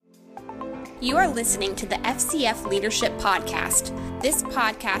You are listening to the FCF Leadership Podcast. This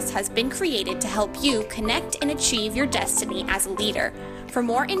podcast has been created to help you connect and achieve your destiny as a leader. For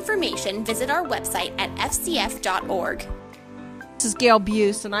more information, visit our website at fcf.org. This is Gail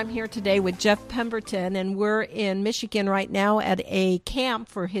Buse, and I'm here today with Jeff Pemberton, and we're in Michigan right now at a camp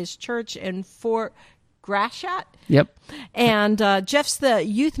for his church in Fort Gratiot. Yep. And Jeff's the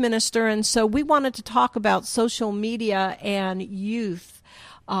youth minister, and so we wanted to talk about social media and youth.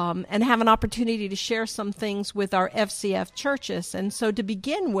 And have an opportunity to share some things with our FCF churches. And so to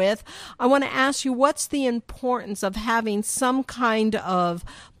begin with, I want to ask you, what's the importance of having some kind of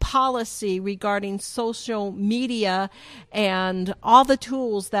policy regarding social media and all the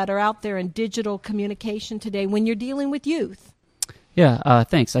tools that are out there in digital communication today when you're dealing with youth? Yeah,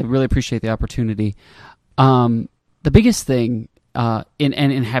 thanks. I really appreciate the opportunity. The biggest thing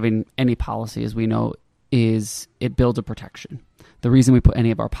in having any policy, as we know, is it builds a protection. The reason we put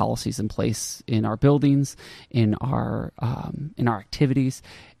any of our policies in place in our buildings, in our activities,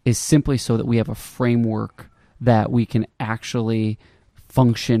 is simply so that we have a framework that we can actually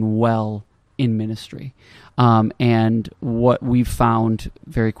function well in ministry. And what we've found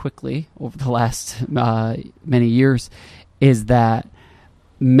very quickly over the last many years is that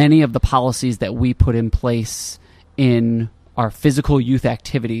many of the policies that we put in place in our physical youth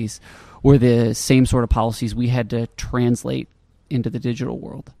activities were the same sort of policies we had to translate into the digital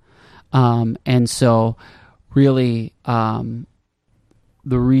world. And so really the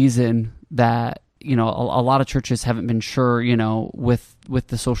reason that, a lot of churches haven't been sure, with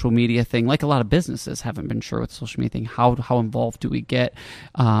the social media thing, like a lot of businesses haven't been sure with the social media thing, how involved do we get?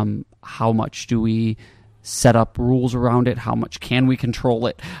 How much do we set up rules around it? How much can we control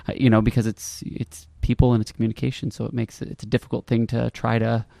it? Because it's people and it's communication. So it's a difficult thing to try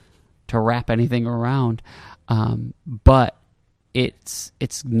to wrap anything around. But it's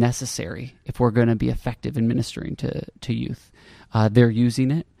necessary if we're going to be effective in ministering to youth. They're using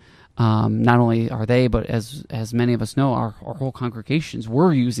it. Not only are they, but as many of us know, our whole congregations,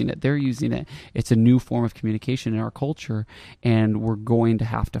 we're using it. They're using it. It's a new form of communication in our culture, and we're going to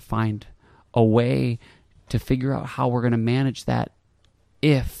have to find a way to figure out how we're going to manage that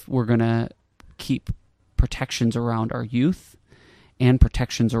if we're going to keep protections around our youth and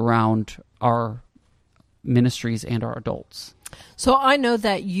protections around our ministries and our adults. So I know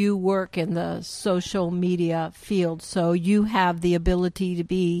that you work in the social media field, so you have the ability to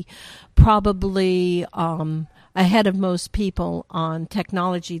be probably ahead of most people on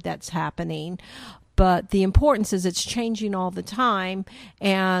technology that's happening. But the importance is it's changing all the time,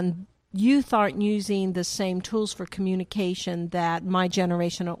 and youth aren't using the same tools for communication that my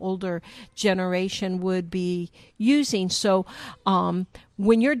generation or older generation would be using. So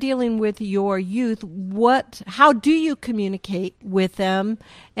when you're dealing with your youth, how do you communicate with them,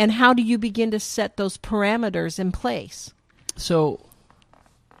 and how do you begin to set those parameters in place? So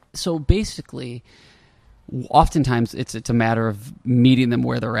basically, oftentimes it's a matter of meeting them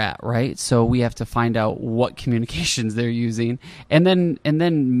where they're at, right? So we have to find out what communications they're using, and then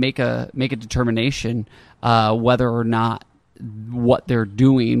make a determination whether or not what they're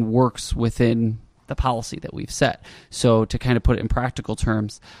doing works within the policy that we've set. So to kind of put it in practical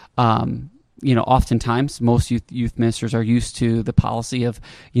terms, oftentimes most youth ministers are used to the policy of,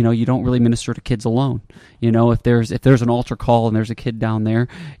 you don't really minister to kids alone. If there's an altar call and there's a kid down there,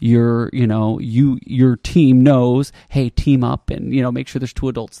 your team knows, hey, team up and, make sure there's two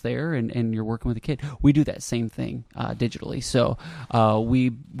adults there and you're working with a kid. We do that same thing digitally. So we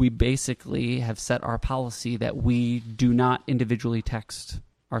basically have set our policy that we do not individually text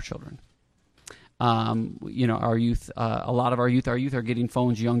our children. Our youth, a lot of our youth are getting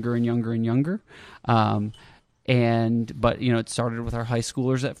phones younger and younger and younger. But it started with our high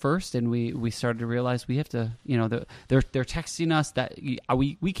schoolers at first, and we started to realize we have to, they're texting us that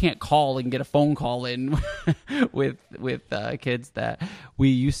we can't call and get a phone call in with kids that we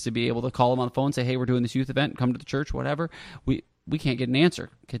used to be able to call them on the phone and say, hey, we're doing this youth event, come to the church, whatever. We can't get an answer.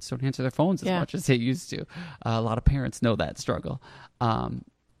 Kids don't answer their phones as much as they used to. A lot of parents know that struggle.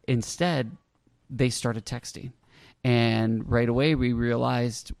 Instead, they started texting, and right away we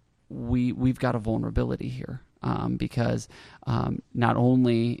realized we've got a vulnerability here, because not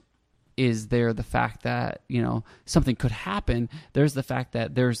only is there the fact that something could happen, there's the fact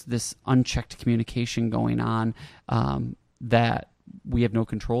that there's this unchecked communication going on that we have no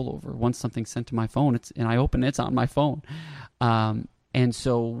control over. Once something's sent to my phone, and I open it, it's on my phone, and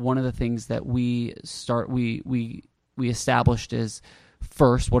so one of the things that we established is,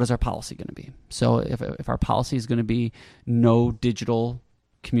 first, what is our policy going to be? So if our policy is going to be no digital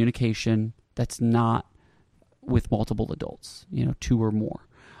communication that's not with multiple adults, 2 or more,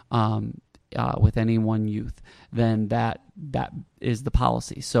 with any one youth, then that is the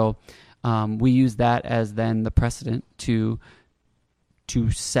policy. So we use that as then the precedent to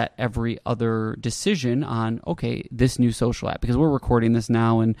set every other decision on, okay, this new social app, because we're recording this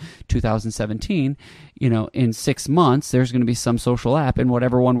now in 2017, in 6 months, there's going to be some social app, and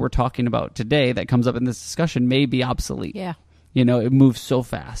whatever one we're talking about today that comes up in this discussion may be obsolete. Yeah. It moves so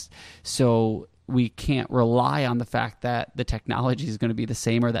fast. So we can't rely on the fact that the technology is going to be the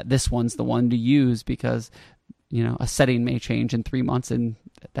same or that this one's the one to use, because a setting may change in 3 months, and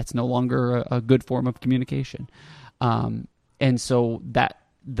that's no longer a good form of communication. And so that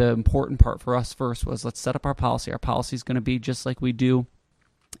the important part for us first was, let's set up our policy. Our policy is going to be just like we do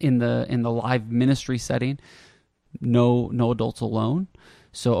in the live ministry setting. No adults alone.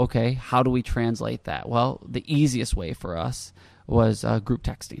 So, okay, how do we translate that? Well, the easiest way for us was group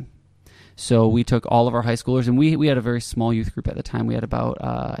texting. So we took all of our high schoolers, and we had a very small youth group at the time. We had about,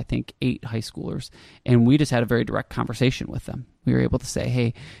 8 high schoolers, and we just had a very direct conversation with them. We were able to say,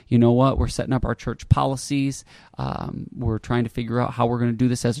 hey, you know what? We're setting up our church policies. We're trying to figure out how we're going to do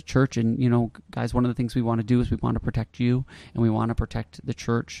this as a church. And, guys, one of the things we want to do is we want to protect you, and we want to protect the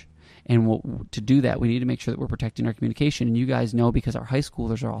church. And to do that, we need to make sure that we're protecting our communication. And you guys know, because our high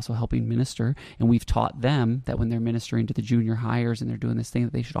schoolers are also helping minister, and we've taught them that when they're ministering to the junior hires and they're doing this thing,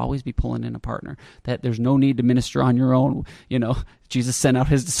 that they should always be pulling in a partner, that there's no need to minister on your own. Jesus sent out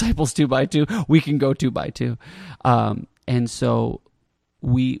his disciples 2 by 2. We can go 2 by 2. And so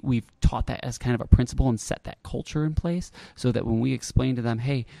we've taught that as kind of a principle and set that culture in place, so that when we explain to them,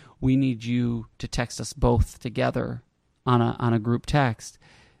 hey, we need you to text us both together on a group text,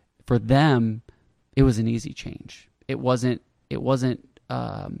 for them, it was an easy change. It wasn't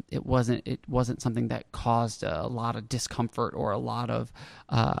something that caused a lot of discomfort or a lot of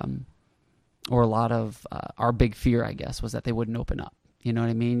our big fear, I guess, was that they wouldn't open up. You know what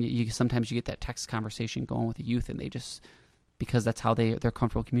I mean? Sometimes you get that text conversation going with the youth, and they just, because that's how they're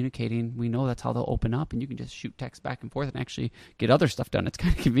comfortable communicating, we know that's how they'll open up, and you can just shoot text back and forth and actually get other stuff done. It's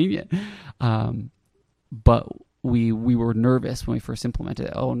kind of convenient. But we were nervous when we first implemented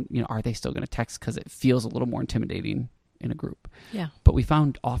it. Are they still going to text? Because it feels a little more intimidating in a group. Yeah. But we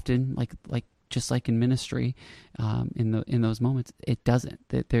found often, like just like in ministry, in those moments, it doesn't.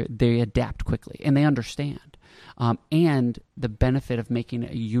 They adapt quickly, and they understand. And the benefit of making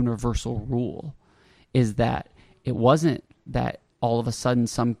a universal rule is that it wasn't that all of a sudden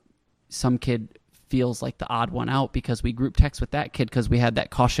some kid feels like the odd one out because we group text with that kid because we had that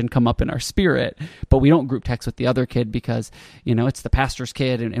caution come up in our spirit, but we don't group text with the other kid because, it's the pastor's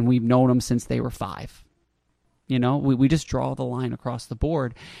kid and we've known them since they were 5. We just draw the line across the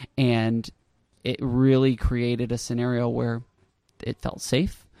board, and it really created a scenario where it felt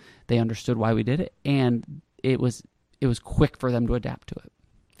safe. They understood why we did it, and it was quick for them to adapt to it.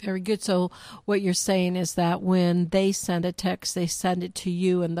 Very good. So what you're saying is that when they send a text, they send it to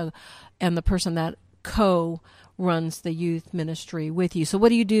you and the person that runs the youth ministry with you. So what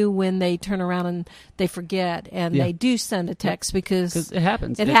do you do when they turn around and they forget and they do send a text? Because it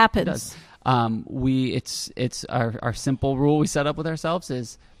happens. It happens. It's our simple rule we set up with ourselves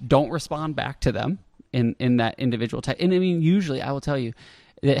is don't respond back to them in that individual text. And I mean, usually I will tell you,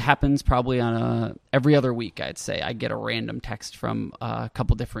 it happens probably on every other week, I'd say. I get a random text from a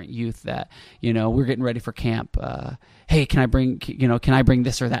couple different youth that, we're getting ready for camp. Hey, can I bring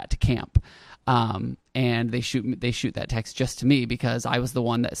this or that to camp? And they shoot that text just to me because I was the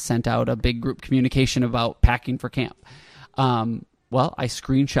one that sent out a big group communication about packing for camp. Well, I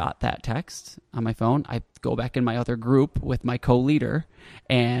screenshot that text on my phone. I go back in my other group with my co-leader,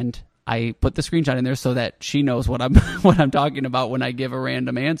 and I put the screenshot in there so that she knows what I'm talking about when I give a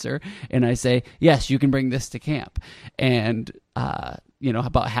random answer, and I say, yes, you can bring this to camp. And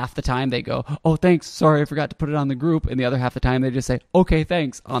about half the time they go, oh, thanks, sorry, I forgot to put it on the group, and the other half the time they just say, okay,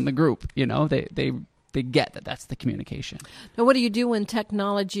 thanks, on the group. They get that that's the communication. Now, what do you do when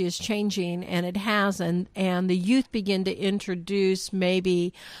technology is changing, and it has, and the youth begin to introduce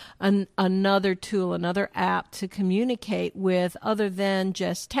maybe another tool, another app to communicate with other than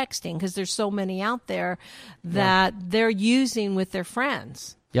just texting? Because there's so many out there that they're using with their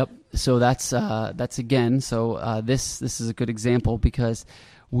friends. Yep. So that's again. So this is a good example because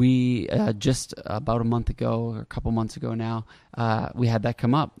we just about a month ago or a couple months ago now, we had that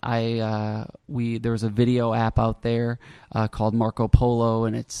come up. There was a video app out there called Marco Polo,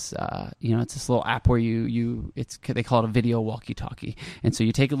 and it's it's this little app where they call it a video walkie-talkie, and so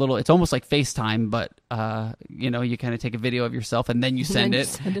you take a little. It's almost like FaceTime, but you kind of take a video of yourself and then you send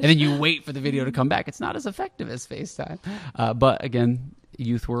it, and then you wait for the video to come back. It's not as effective as FaceTime, but again,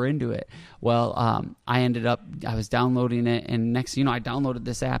 youth were into it. Well, I was downloading it, and next, I downloaded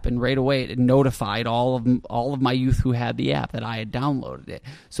this app, and right away it notified all of my youth who had the app that I had downloaded it.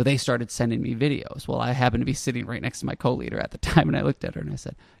 So they started sending me videos. Well, I happened to be sitting right next to my co-leader at the time, and I looked at her and I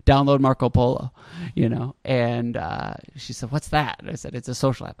said, "Download Marco Polo," and she said, "What's that?" And I said, "It's a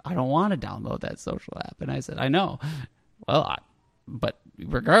social app." "I don't want to download that social app." And I said, "I know." Well, but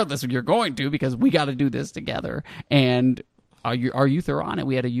regardless, you're going to, because we got to do this together. And our youth are on it.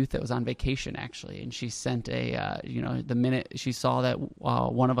 We had a youth that was on vacation, actually, and she sent the minute she saw that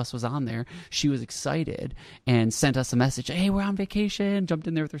one of us was on there, she was excited and sent us a message. "Hey, we're on vacation." Jumped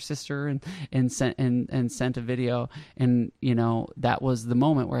in there with her sister and sent a video. And that was the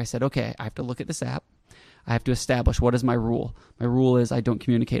moment where I said, okay, I have to look at this app. I have to establish, what is my rule? My rule is I don't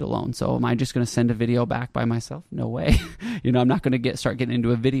communicate alone. So am I just going to send a video back by myself? No way. I'm not going to start getting into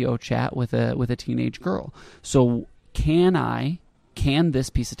a video chat with a teenage girl. So can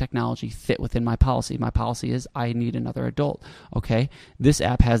this piece of technology fit within my policy? My policy is I need another adult. Okay, this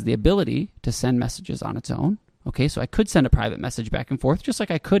app has the ability to send messages on its own. Okay, so I could send a private message back and forth, just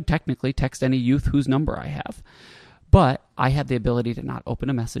like I could technically text any youth whose number I have. But I have the ability to not open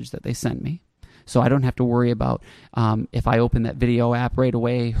a message that they send me. So I don't have to worry about if I open that video app right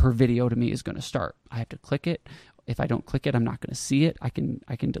away, her video to me is going to start. I have to click it. If I don't click it, I'm not going to see it. I can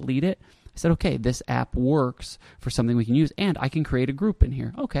delete it. I said, okay, this app works for something we can use, and I can create a group in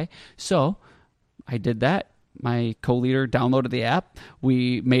here. Okay, so I did that. My co-leader downloaded the app.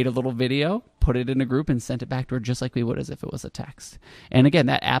 We made a little video, put it in a group, and sent it back to her just like we would as if it was a text. And again,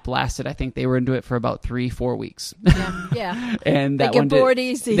 that app lasted, I think they were into it for about 3-4 weeks. Yeah. And that they get bored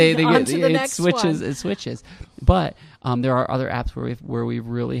easy. On to the next one. It switches. But there are other apps where we've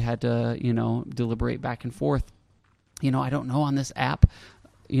really had to, deliberate back and forth. I don't know on this app,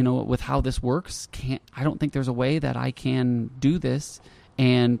 with how this works. I don't think there's a way that I can do this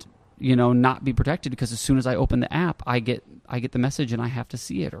and not be protected, because as soon as I open the app, I get the message and I have to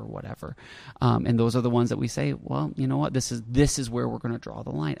see it or whatever. And those are the ones that we say, well, you know what, this is where we're going to draw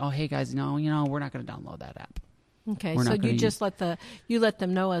the line. Oh, hey guys, no, we're not going to download that app. Okay, so you just let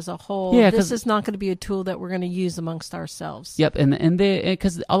them know as a whole. Yeah, this is not going to be a tool that we're going to use amongst ourselves. Yep, and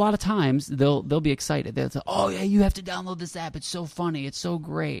because a lot of times they'll be excited. They'll say, "Oh yeah, you have to download this app. It's so funny. It's so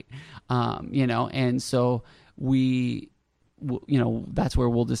great." And so that's where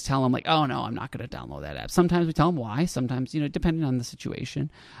we'll just tell them, like, "Oh no, I'm not going to download that app." Sometimes we tell them why. Sometimes, depending on the situation.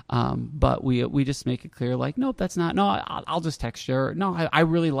 But we just make it clear, like, nope, that's not. No, I'll just text you. Or, no, I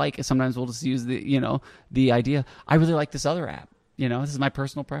really like it. Sometimes we'll just use the idea. I really like this other app. This is my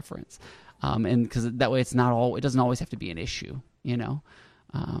personal preference. And because that way it doesn't always have to be an issue. They're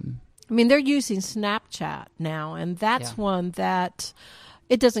using Snapchat now, and that's one that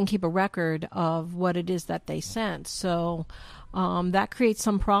it doesn't keep a record of what it is that they sent. So that creates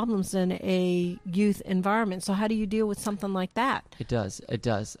some problems in a youth environment. So how do you deal with something like that? It does.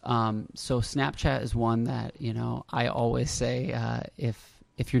 So Snapchat is one that, I always say,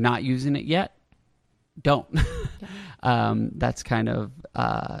 if you're not using it yet, don't. That's kind of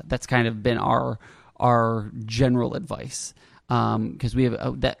been our general advice. Because we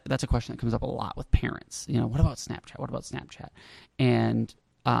have that's a question that comes up a lot with parents. What about Snapchat? And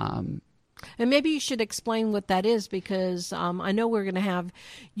maybe you should explain what that is, because I know we're going to have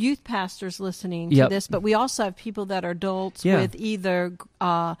youth pastors listening to this, but we also have people that are adults with either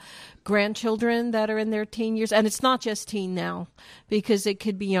grandchildren that are in their teen years. And it's not just teen now, because it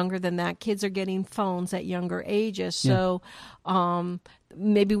could be younger than that. Kids are getting phones at younger ages. So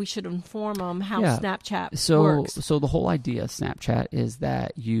maybe we should inform them how Snapchat works. So the whole idea of Snapchat is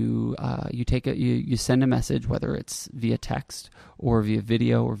that you send a message, whether it's via text or via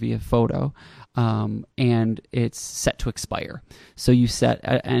video or via photo, and it's set to expire. So you set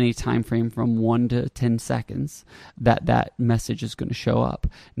at any time frame from 1 to 10 seconds that message is going to show up.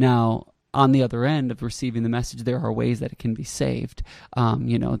 Now, on the other end of receiving the message, there are ways that it can be saved.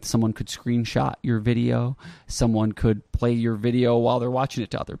 Someone could screenshot your video. Someone could play your video while they're watching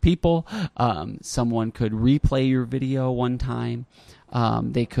it to other people. Someone could replay your video one time.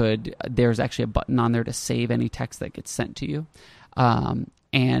 There's actually a button on there to save any text that gets sent to you.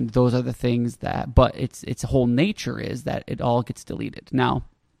 And those are the things but its whole nature is that it all gets deleted. Now,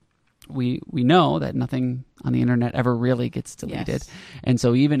 we know that nothing on the internet ever really gets deleted. Yes. And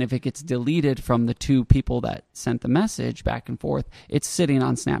so even if it gets deleted from the two people that sent the message back and forth, it's sitting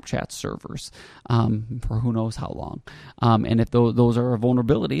on Snapchat servers for who knows how long. And if those are a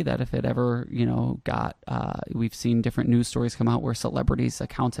vulnerability that if it ever, got, we've seen different news stories come out where celebrities'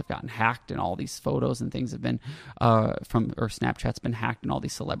 accounts have gotten hacked and all these photos and things have been or Snapchat's been hacked and all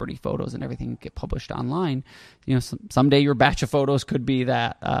these celebrity photos and everything get published online. Someday your batch of photos could be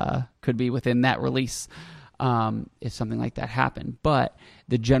within that release. If something like that happened. But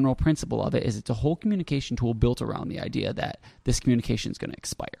the general principle of it is it's a whole communication tool built around the idea that this communication is going to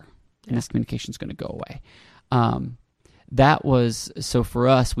expire and this communication is going to go away. So for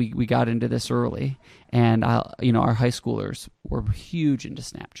us, we got into this early, and our high schoolers were huge into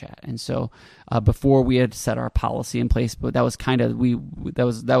Snapchat, and so before we had set our policy in place, but that was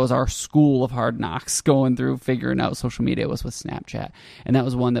that was our school of hard knocks going through figuring out social media was with Snapchat, and that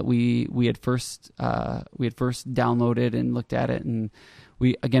was one that we had first downloaded and looked at it, and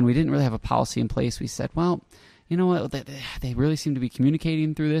we didn't really have a policy in place. We said, well, you know what? They really seem to be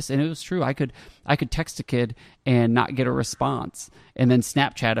communicating through this, and it was true. I could text a kid and not get a response, and then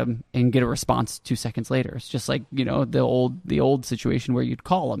Snapchat him and get a response 2 seconds later. It's just like the old situation where you'd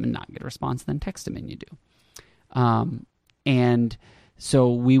call them and not get a response, then text them and you do. And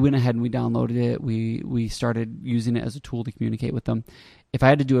so we went ahead and we downloaded it. We started using it as a tool to communicate with them. If I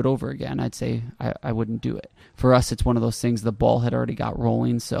had to do it over again, I'd say I wouldn't do it. For us, it's one of those things, the ball had already got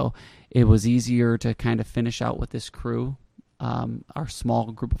rolling, so it was easier to kind of finish out with this crew, our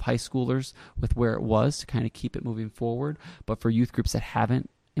small group of high schoolers, with where it was to kind of keep it moving forward. But for youth groups that haven't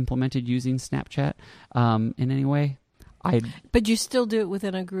implemented using Snapchat in any way, But you still do it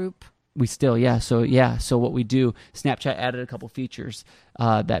within a group? We still, So what we do, Snapchat added a couple features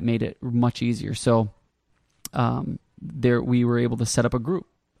that made it much easier. So we were able to set up a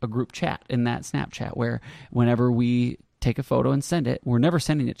group chat in that Snapchat where whenever we take a photo and send it, we're never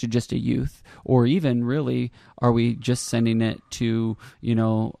sending it to just a youth, or even really are we just sending it to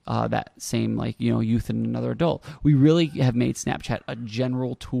that same youth and another adult. We really have made Snapchat a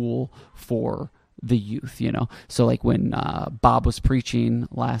general tool for the youth, So like when Bob was preaching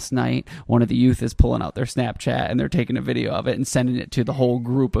last night, one of the youth is pulling out their Snapchat and they're taking a video of it and sending it to the whole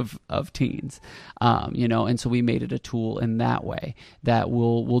group of teens, and so we made it a tool in that way that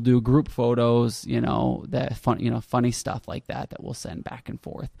we'll do group photos, that funny stuff like that we'll send back and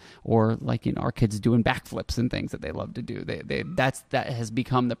forth, or our kids doing backflips and things that they love to do. That has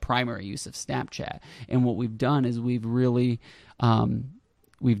become the primary use of Snapchat. And what we've done is we've really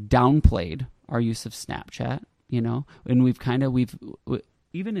we've downplayed our use of Snapchat, and we've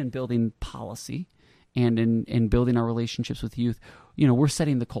even in building policy and in building our relationships with youth, we're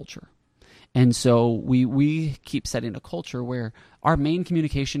setting the culture. And so we keep setting a culture where our main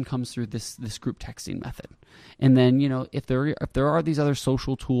communication comes through this group texting method. And then, if there are these other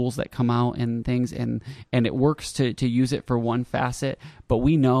social tools that come out and things and it works to use it for one facet, but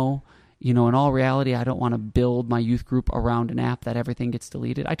we know, in all reality, I don't want to build my youth group around an app that everything gets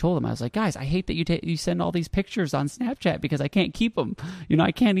deleted. I told them, I was like, guys, I hate that you send all these pictures on Snapchat because I can't keep them.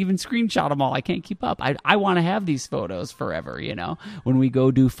 I can't even screenshot them all. I can't keep up. I want to have these photos forever, when we go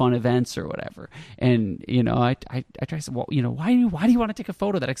do fun events or whatever. And, I try to say, well, why do you want to take a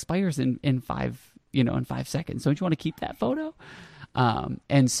photo that expires in 5 seconds? Don't you want to keep that photo?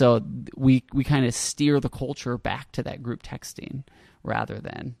 And so we kind of steer the culture back to that group texting rather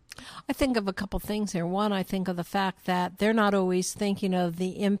than. I think of a couple things here. One, I think of the fact that they're not always thinking of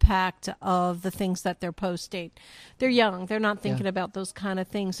the impact of the things that they're posting. They're young. They're not thinking about those kind of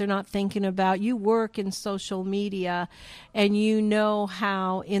things. They're not thinking about, you work in social media and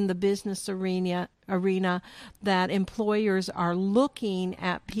how in the business arena that employers are looking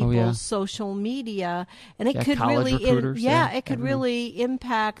at people's social media, and it could really really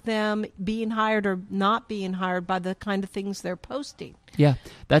impact them being hired or not being hired by the kind of things they're posting. Yeah,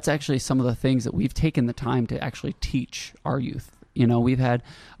 that's actually some of the things that we've taken the time to actually teach our youth. We've had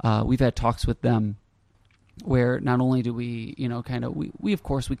talks with them where not only do we, we of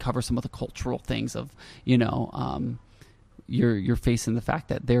course we cover some of the cultural things of, you're facing the fact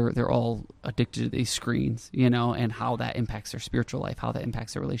that they're all addicted to these screens, and how that impacts their spiritual life, how that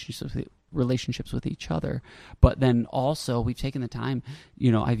impacts their relationships with each other. But then also we've taken the time,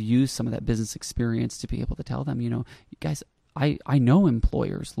 I've used some of that business experience to be able to tell them, you guys, I know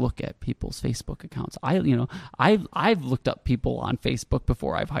employers look at people's Facebook accounts. I've looked up people on Facebook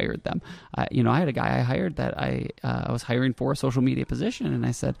before I've hired them. I had a guy I hired that I was hiring for a social media position, and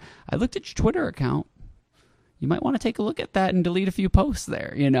I said, I looked at your Twitter account. you might want to take a look at that and delete a few posts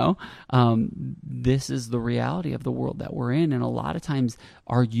there. This is the reality of the world that we're in, and a lot of times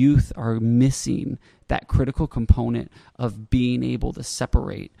our youth are missing that critical component of being able to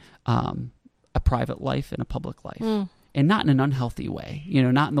separate a private life and a public life. And not in an unhealthy way,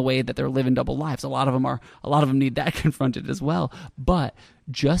 not in the way that they're living double lives. A lot of them need that confronted as well. But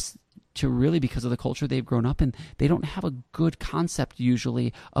just to really, because of the culture they've grown up in, they don't have a good concept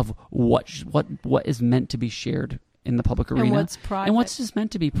usually of what is meant to be shared in the public arena, and what's private, and what's just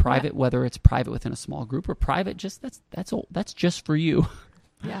meant to be private, whether it's private within a small group or private. Just that's just for you.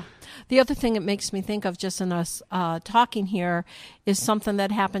 Yeah. The other thing it makes me think of, just in us talking here, is something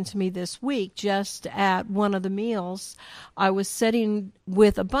that happened to me this week. Just at one of the meals, I was sitting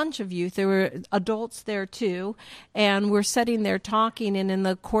with a bunch of youth. There were adults there too, and we're sitting there talking, and in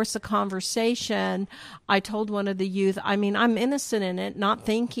the course of conversation, I told one of the youth, I'm innocent in it, not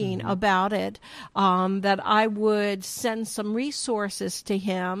thinking about it, that I would send some resources to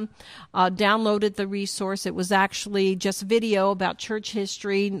him, downloaded the resource. It was actually just video about church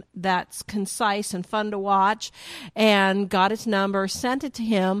history that's concise and fun to watch, and got his number, sent it to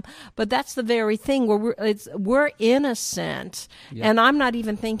him. But that's the very thing where we're innocent. Yep. And I'm not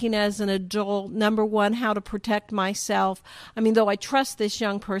even thinking as an adult, number one, how to protect myself. Though I trust this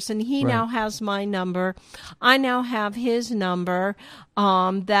young person, he now has my number. I now have his number.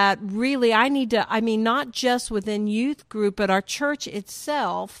 That really I need to, not just within youth group, but our church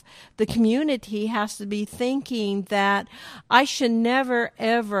itself, the community has to be thinking that I should never,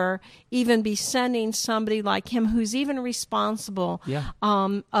 ever even be sending somebody like him who's even responsible,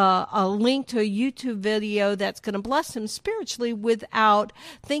 a link to a YouTube video that's going to bless him spiritually without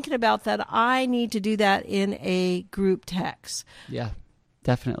thinking about that I need to do that in a group text. Yeah,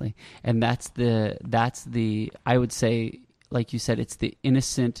 definitely. And that's the I would say, like you said, it's the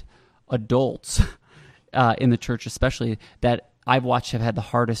innocent adults in the church especially that I've watched have had the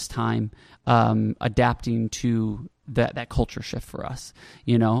hardest time adapting to that culture shift for us.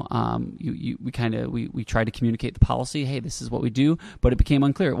 We tried to communicate the policy. Hey, this is what we do, but it became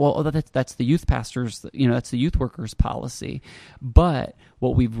unclear. Well, that's the youth pastors, that's the youth workers policy. But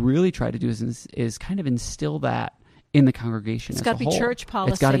what we've really tried to do is kind of instill that in the congregation. It's got to be church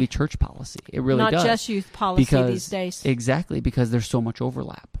policy. It's got to be church policy. It really does. Not just youth policy these days. Exactly, because there's so much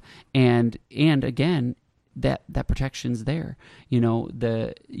overlap. And again, that protection's there. You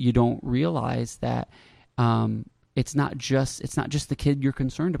don't realize that it's not just the kid you're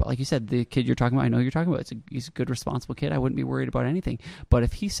concerned about. Like you said, the kid you're talking about, I know you're talking about, he's a good, responsible kid. I wouldn't be worried about anything. But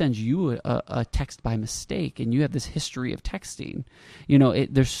if he sends you a text by mistake and you have this history of texting,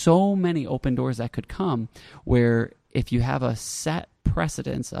 there's so many open doors that could come where if you have a set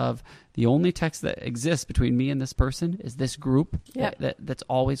precedence of the only text that exists between me and this person is this group that's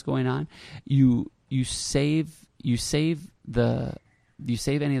always going on, you save any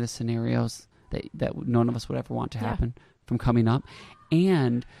of the scenarios that none of us would ever want to happen from coming up,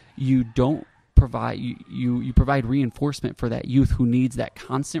 and you don't provide you provide reinforcement for that youth who needs that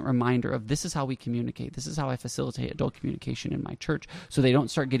constant reminder of this is how we communicate, this is how I facilitate adult communication in my church, so they don't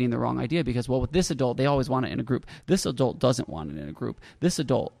start getting the wrong idea because, well, with this adult they always want it in a group, this adult doesn't want it in a group, this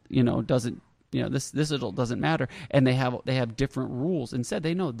adult doesn't, this adult doesn't matter, and they have different rules. Instead,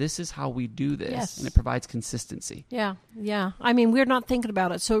 they know this is how we do this, and it provides consistency. Yeah. We're not thinking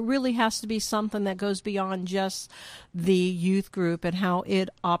about it, so it really has to be something that goes beyond just the youth group and how it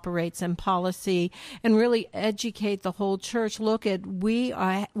operates and policy, and really educate the whole church. Look at we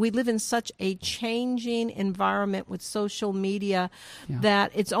live in such a changing environment with social media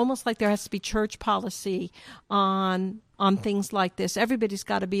that it's almost like there has to be church policy on things like this. Everybody's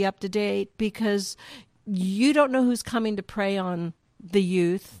got to be up to date because you don't know who's coming to prey on the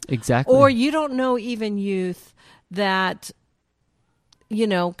youth. Exactly. Or you don't know even youth that,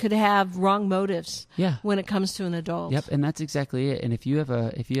 could have wrong motives when it comes to an adult. Yep, and that's exactly it. And if you have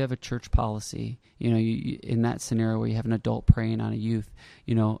a church policy, you in that scenario where you have an adult preying on a youth,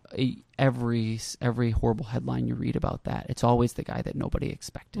 every horrible headline you read about that, it's always the guy that nobody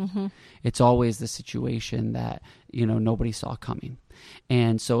expected. Mm-hmm. It's always the situation that nobody saw coming.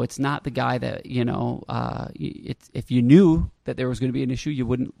 And so it's not the guy that if you knew that there was going to be an issue, you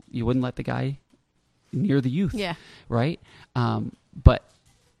wouldn't let the guy near the youth. Yeah. Right. But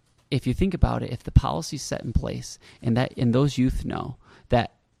if you think about it, if the policy's set in place and those youth know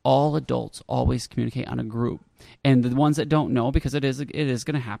that all adults always communicate on a group, and the ones that don't know, because it is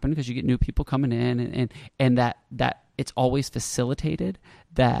going to happen because you get new people coming in, and that it's always facilitated,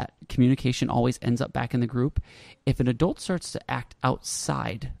 that communication always ends up back in the group. If an adult starts to act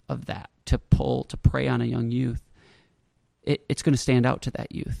outside of that, to prey on a young youth, it's going to stand out to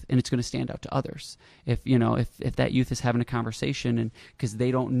that youth, and it's going to stand out to others. If that youth is having a conversation, and because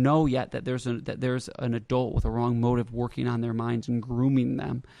they don't know yet that there's an adult with a wrong motive working on their minds and grooming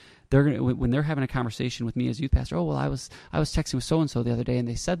them, they're going to, when they're having a conversation with me as youth pastor, oh, well, I was texting with so and so the other day, and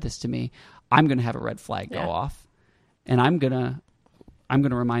they said this to me. I'm going to have a red flag go off, and I'm going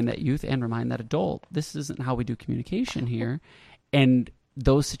to remind that youth and remind that adult, this isn't how we do communication here, and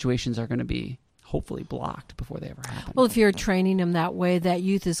those situations are going to be hopefully blocked before they ever happen. Well, if you're training them that way, that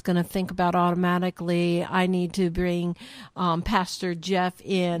youth is going to think about automatically, I need to bring Pastor Jeff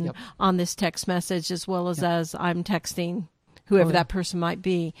in on this text message as well as I'm texting whoever that person might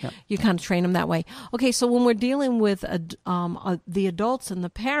be. Yep. You kind of train them that way. Okay, so when we're dealing with the adults and the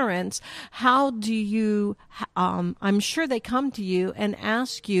parents, how do you, I'm sure they come to you and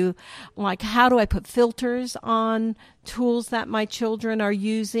ask you, like, how do I put filters on tools that my children are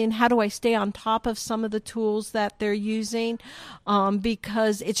using? How do I stay on top of some of the tools that they're using?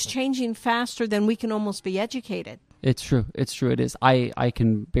 Because it's changing faster than we can almost be educated. It's true. It is. I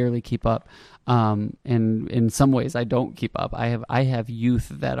can barely keep up. And in some ways I don't keep up. I have youth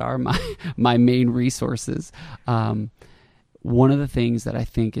that are my main resources. One of the things that I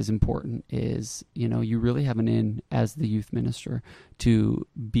think is important is, you really have an in as the youth minister to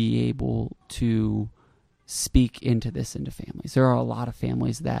be able to speak into families. There are a lot of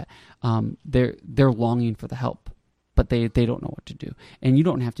families that they're longing for the help, but they don't know what to do. And you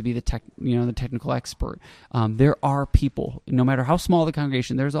don't have to be the technical expert. There are people, no matter how small the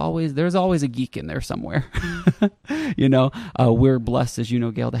congregation, there's always a geek in there somewhere. We're blessed, as you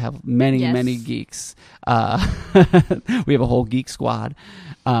know, Gail, to have many geeks. We have a whole geek squad.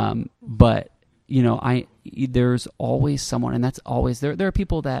 But there's always someone, and that's always there. There are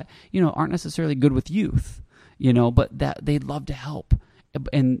people that aren't necessarily good with youth, but that they'd love to help.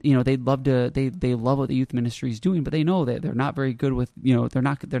 And they'd love to. They love what the youth ministry is doing, but they know that they're not very good with. They're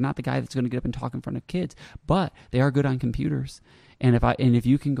not the guy that's going to get up and talk in front of kids, but they are good on computers. And if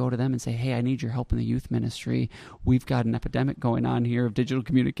you can go to them and say, hey, I need your help in the youth ministry. We've got an epidemic going on here of digital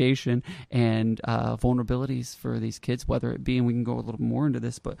communication and vulnerabilities for these kids, whether it be, and we can go a little more into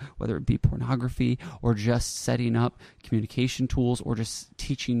this, but whether it be pornography or just setting up communication tools or just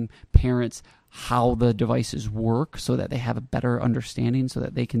teaching parents how the devices work so that they have a better understanding so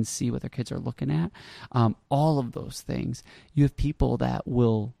that they can see what their kids are looking at. All of those things, you have people that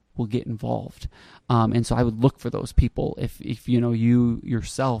will get involved. And so I would look for those people. If you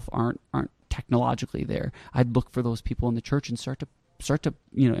yourself aren't technologically there, I'd look for those people in the church and start to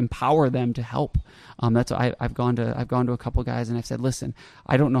empower them to help. That's I've gone to a couple of guys and I've said, listen,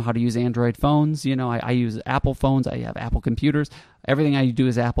 I don't know how to use Android phones. I use Apple phones. I have Apple computers. Everything I do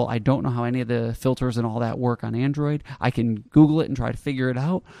is Apple. I don't know how any of the filters and all that work on Android. I can Google it and try to figure it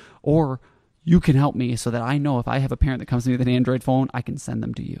out, or you can help me so that I know if I have a parent that comes to me with an Android phone, I can send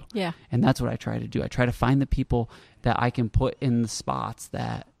them to you. Yeah. And that's what I try to do. I try to find the people that I can put in the spots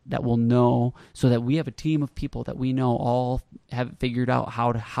that will know, so that we have a team of people that we know all have figured out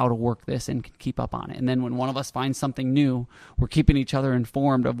how to work this and can keep up on it. And then when one of us finds something new, we're keeping each other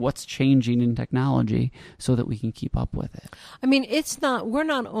informed of what's changing in technology so that we can keep up with it. I mean, we're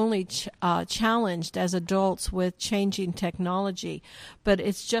not only challenged as adults with changing technology, but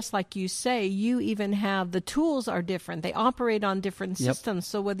it's just like you say, you even have, the tools are different. They operate on different systems.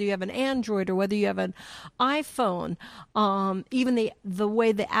 So whether you have an Android or whether you have an iPhone, even the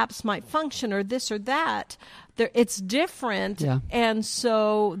way the apps might function or this or that, it's different. Yeah. And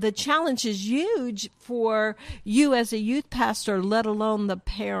so the challenge is huge for you as a youth pastor, let alone the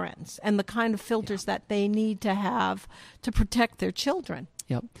parents and the kind of filters that they need to have to protect their children.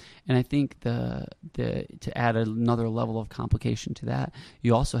 Yep. And I think to add another level of complication to that,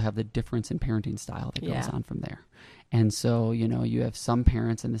 you also have the difference in parenting style that goes on from there. And so, you have some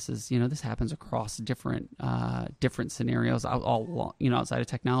parents, and this is, this happens across different scenarios, all outside of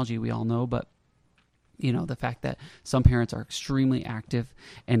technology, we all know, but the fact that some parents are extremely active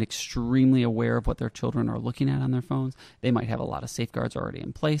and extremely aware of what their children are looking at on their phones. They might have a lot of safeguards already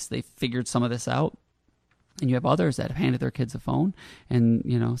in place. They've figured some of this out. And you have others that have handed their kids a phone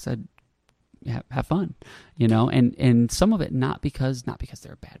and, said, have fun, and some of it not because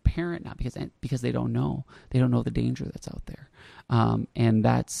they're a bad parent, not because they don't know the danger that's out there. And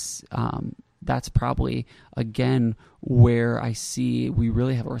that's probably, again, where I see we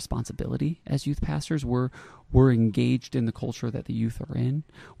really have a responsibility as youth pastors. We're we're engaged in the culture that the youth are in.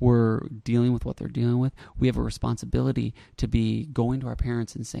 We're dealing with what they're dealing with. We have a responsibility to be going to our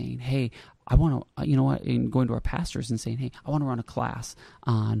parents and saying, hey, I want to, you know what, and going to our pastors and saying, hey, I want to run a class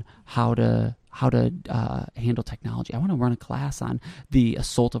on how to handle technology. I want to run a class on the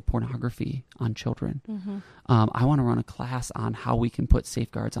assault of pornography on children. Mm-hmm. I want to run a class on how we can put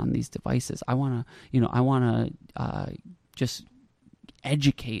safeguards on these devices. I want to, just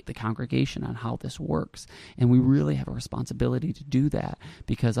educate the congregation on how this works. And we really have a responsibility to do that,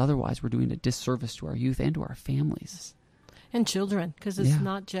 because otherwise we're doing a disservice to our youth and to our families. And children, because it's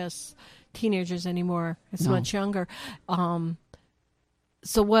not just teenagers anymore. It's much younger.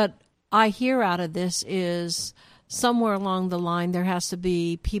 So what I hear out of this is somewhere along the line there has to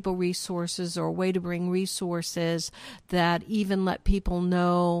be people resources or a way to bring resources that even let people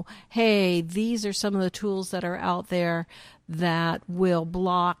know, hey, these are some of the tools that are out there that will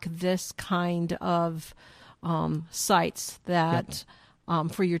block this kind of sites that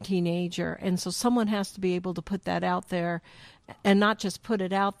for your teenager. And so someone has to be able to put that out there, and not just put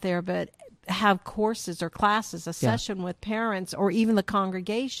it out there, but have courses or classes, a session with parents or even the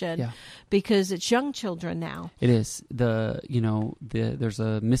congregation, because it's young children now. It is. There's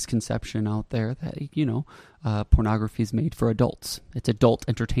a misconception out there that, pornography is made for adults. It's adult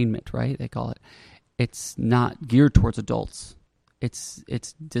entertainment, right? They call it. It's not geared towards adults. It's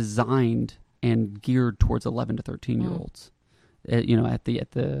designed and geared towards 11 to 13-year-olds. At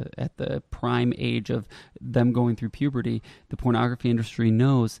the prime age of them going through puberty, the pornography industry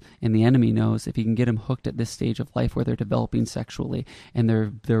knows, and the enemy knows, if he can get them hooked at this stage of life where they're developing sexually and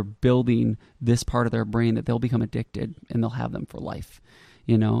they're building this part of their brain, that they'll become addicted and they'll have them for life.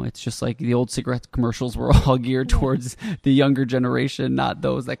 It's just like the old cigarette commercials were all geared towards the younger generation, not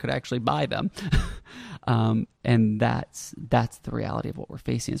those that could actually buy them. And that's the reality of what we're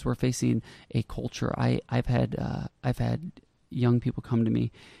facing. Is we're facing a culture. I've had young people come to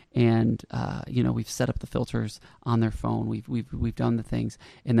me, and we've set up the filters on their phone. We've done the things,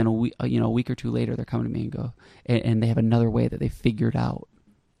 and then a week or two later, they're coming to me and go, and they have another way that they figured out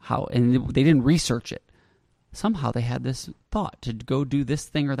how, and they didn't research it. Somehow they had this thought to go do this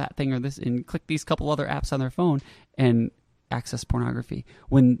thing or that thing or this, and click these couple other apps on their phone and access pornography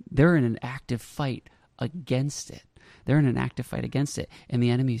when they're in an active fight against it. They're in an active fight against it, and the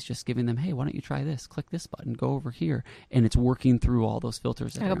enemy's just giving them, hey, why don't you try this? Click this button, go over here, and it's working through all those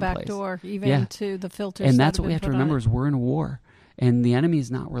filters that are in place. Back door, even to the filters. And that's what we have to remember: is we're in a war, and the enemy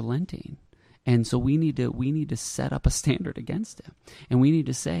is not relenting, and so we need to set up a standard against him, and we need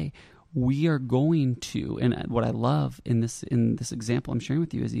to say, we are going to. And what I love in this example I'm sharing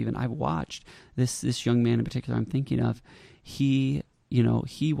with you is, even I've watched this young man in particular I'm thinking of. He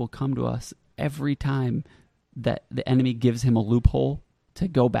will come to us every time that the enemy gives him a loophole to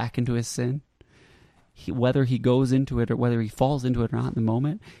go back into his sin. Whether he goes into it or whether he falls into it or not in the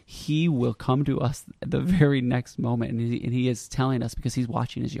moment, he will come to us the very next moment. And he is telling us, because he's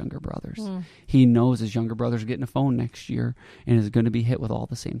watching his younger brothers. He knows his younger brothers are getting a phone next year and is going to be hit with all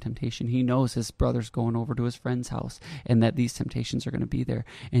the same temptation. He knows his brother's going over to his friend's house and that these temptations are going to be there.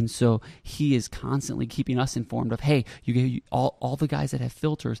 And so he is constantly keeping us informed of, hey, you all the guys that have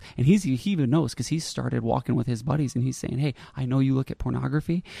filters. And he even knows, because he's started walking with his buddies, and he's saying, hey, I know you look at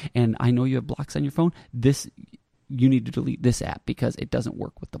pornography and I know you have blocks on your phone. You need to delete this app because it doesn't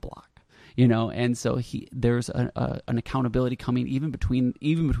work with the block, and so there's an accountability coming even between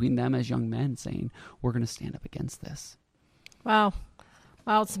them as young men, saying, we're going to stand up against this. Wow,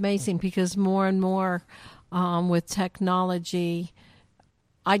 it's amazing, because more and more with technology,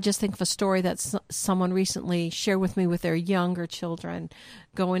 I just think of a story that someone recently shared with me with their younger children,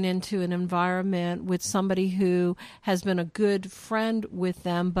 going into an environment with somebody who has been a good friend with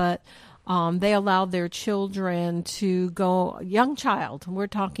them, but they allowed their children to go, young child, we're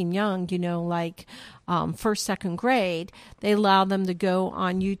talking young, like first, second grade, they allowed them to go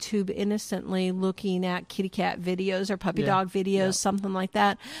on YouTube innocently looking at kitty cat videos or puppy dog videos, something like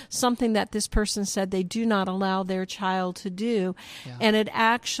that, something that this person said they do not allow their child to do. Yeah. And it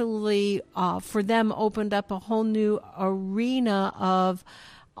actually, for them, opened up a whole new arena of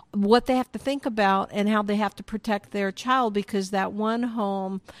what they have to think about and how they have to protect their child, because that one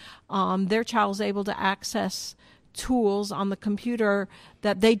home, their child is able to access tools on the computer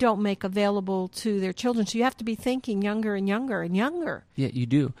that they don't make available to their children. So you have to be thinking younger and younger and younger. Yeah, you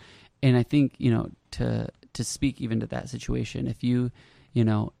do. And I think, to speak even to that situation, if you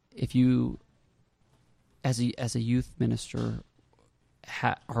as a youth minister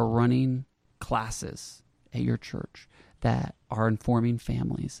are running classes at your church that are informing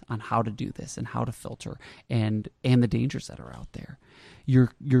families on how to do this and how to filter and the dangers that are out there.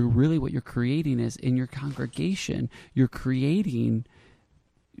 You're really, what you're creating is, in your congregation, you're creating,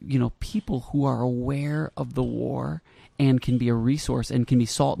 people who are aware of the war and can be a resource and can be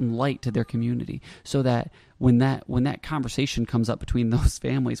salt and light to their community, so that when that conversation comes up between those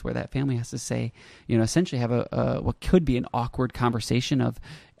families, where that family has to say, essentially have a what could be an awkward conversation of,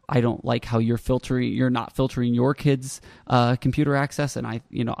 I don't like how you're not filtering your kids' computer access, and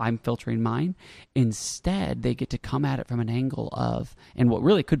I'm filtering mine. Instead, they get to come at it from an angle of, and what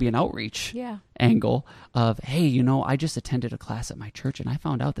really could be an outreach angle of, hey, I just attended a class at my church, and I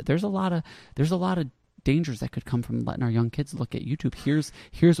found out that there's a lot of dangers that could come from letting our young kids look at YouTube.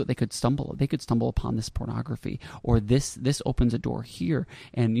 Here's what they could stumble upon, this pornography, or this opens a door here,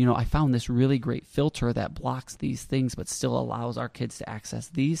 and I found this really great filter that blocks these things but still allows our kids to access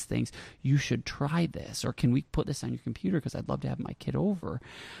these things. You should try this, or can we put this on your computer because I'd love to have my kid over.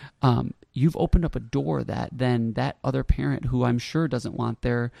 You've opened up a door that then that other parent, who I'm sure doesn't want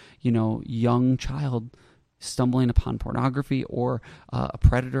their young child stumbling upon pornography or a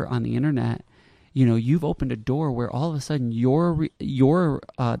predator on the internet, you've opened a door where all of a sudden your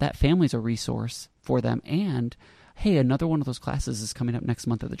that family's a resource for them. And hey, another one of those classes is coming up next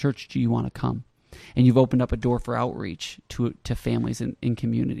month at the church. Do you want to come? And you've opened up a door for outreach to families in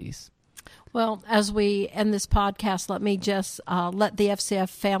communities. Well, as we end this podcast, let me just let the FCF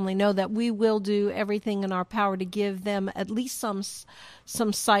family know that we will do everything in our power to give them at least some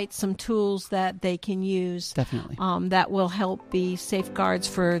sites, some tools that they can use. Definitely. That will help be safeguards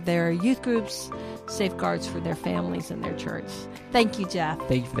for their youth groups, safeguards for their families and their church. Thank you, Jeff.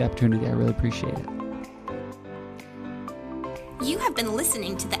 Thank you for the opportunity. I really appreciate it. You have been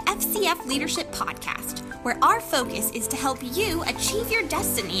listening to the FCF Leadership Podcast, where our focus is to help you achieve your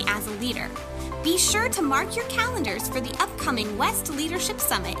destiny as a leader. Be sure to mark your calendars for the upcoming West Leadership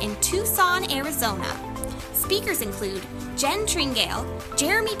Summit in Tucson, Arizona. Speakers include Jen Tringale,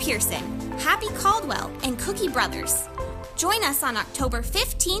 Jeremy Pearson, Happy Caldwell, and Cookie Brothers. Join us on October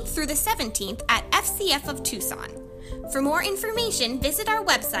 15th through the 17th at FCF of Tucson. For more information, visit our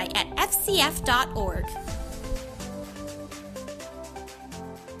website at fcf.org.